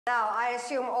Now, I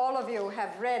assume all of you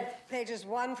have read pages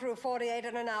 1 through 48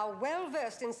 and are now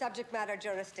well-versed in subject matter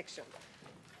jurisdiction.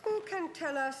 Who can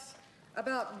tell us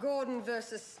about Gordon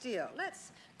versus Steele?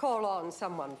 Let's call on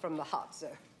someone from the hot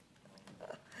zone.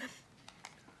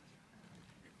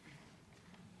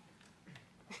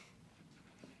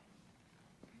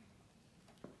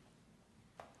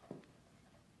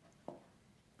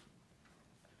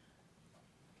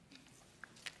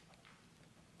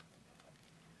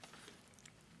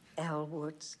 Elle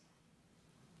Woods.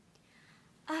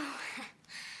 Oh,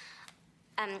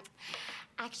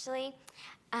 actually,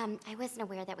 I wasn't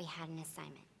aware that we had an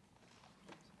assignment.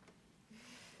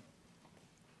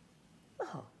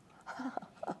 Oh.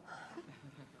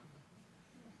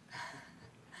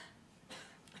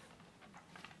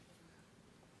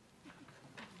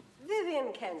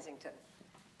 Vivian Kensington,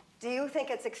 do you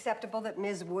think it's acceptable that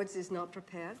Ms. Woods is not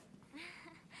prepared?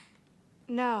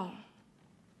 No.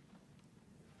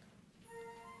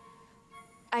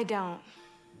 I don't.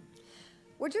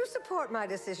 Would you support my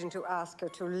decision to ask her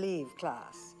to leave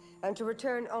class and to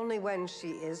return only when she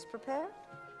is prepared?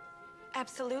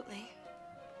 Absolutely.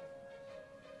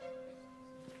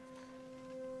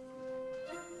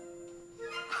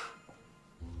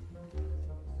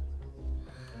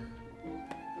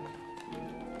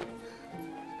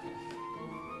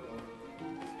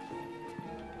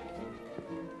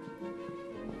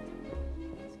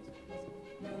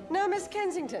 Now, Miss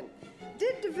Kensington,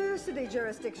 did diversity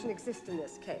jurisdiction exist in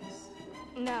this case?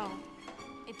 No,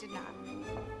 it did not.